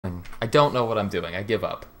I don't know what I'm doing. I give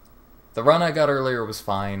up. The run I got earlier was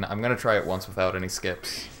fine. I'm gonna try it once without any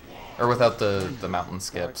skips. Or without the mountain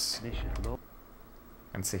skips.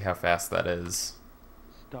 And see how fast that is.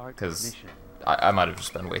 Because I might have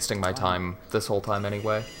just been wasting my time this whole time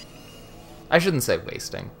anyway. I shouldn't say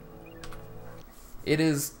wasting. It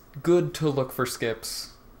is good to look for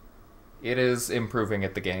skips. It is improving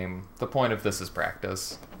at the game. The point of this is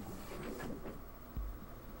practice.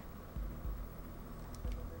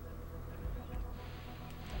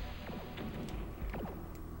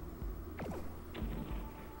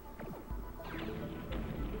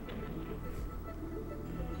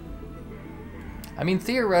 I mean,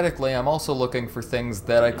 theoretically, I'm also looking for things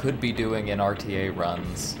that I could be doing in RTA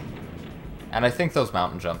runs. And I think those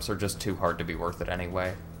mountain jumps are just too hard to be worth it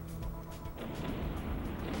anyway.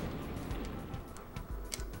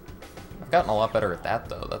 I've gotten a lot better at that,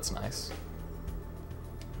 though. That's nice.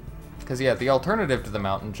 Because, yeah, the alternative to the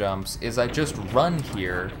mountain jumps is I just run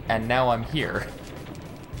here, and now I'm here.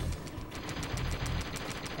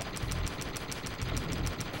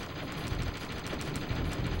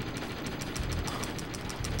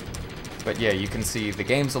 But yeah, you can see the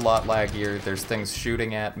game's a lot laggier, there's things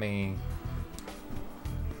shooting at me.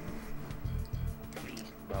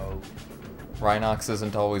 Rhinox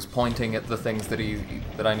isn't always pointing at the things that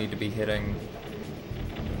I need to be hitting.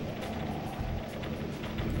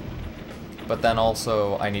 But then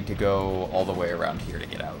also, I need to go all the way around here to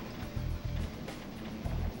get out.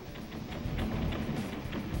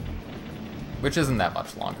 Which isn't that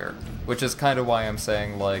much longer. Which is kind of why I'm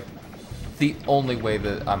saying, like, the only way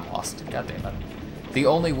that I'm lost, goddammit. The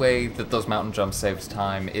only way that those mountain jumps saves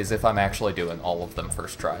time is if I'm actually doing all of them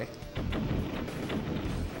first try.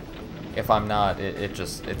 If I'm not,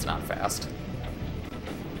 it's not fast.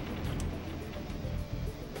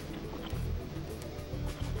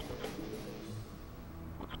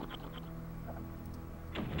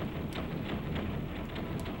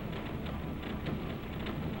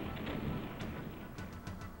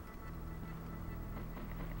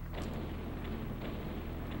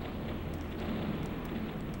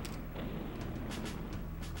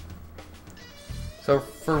 So,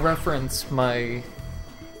 for reference, my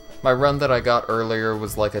run that I got earlier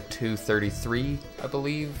was like a 2:33, I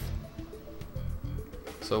believe.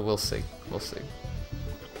 So we'll see. We'll see.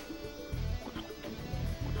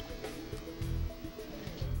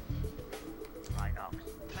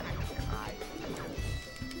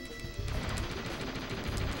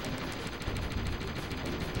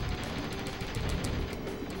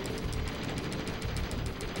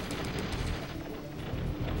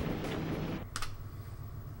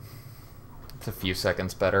 It's a few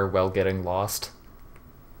seconds better while getting lost.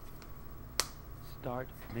 Start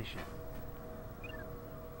mission.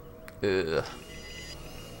 Ugh.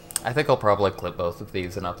 I think I'll probably clip both of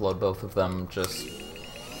these and upload both of them just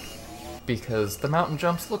because the mountain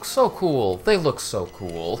jumps look so cool. They look so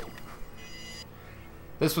cool.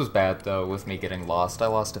 This was bad though with me getting lost. I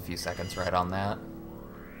lost a few seconds right on that.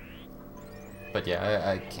 But yeah,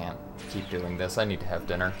 I can't keep doing this. I need to have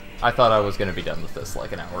dinner. I thought I was going to be done with this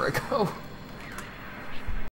like an hour ago.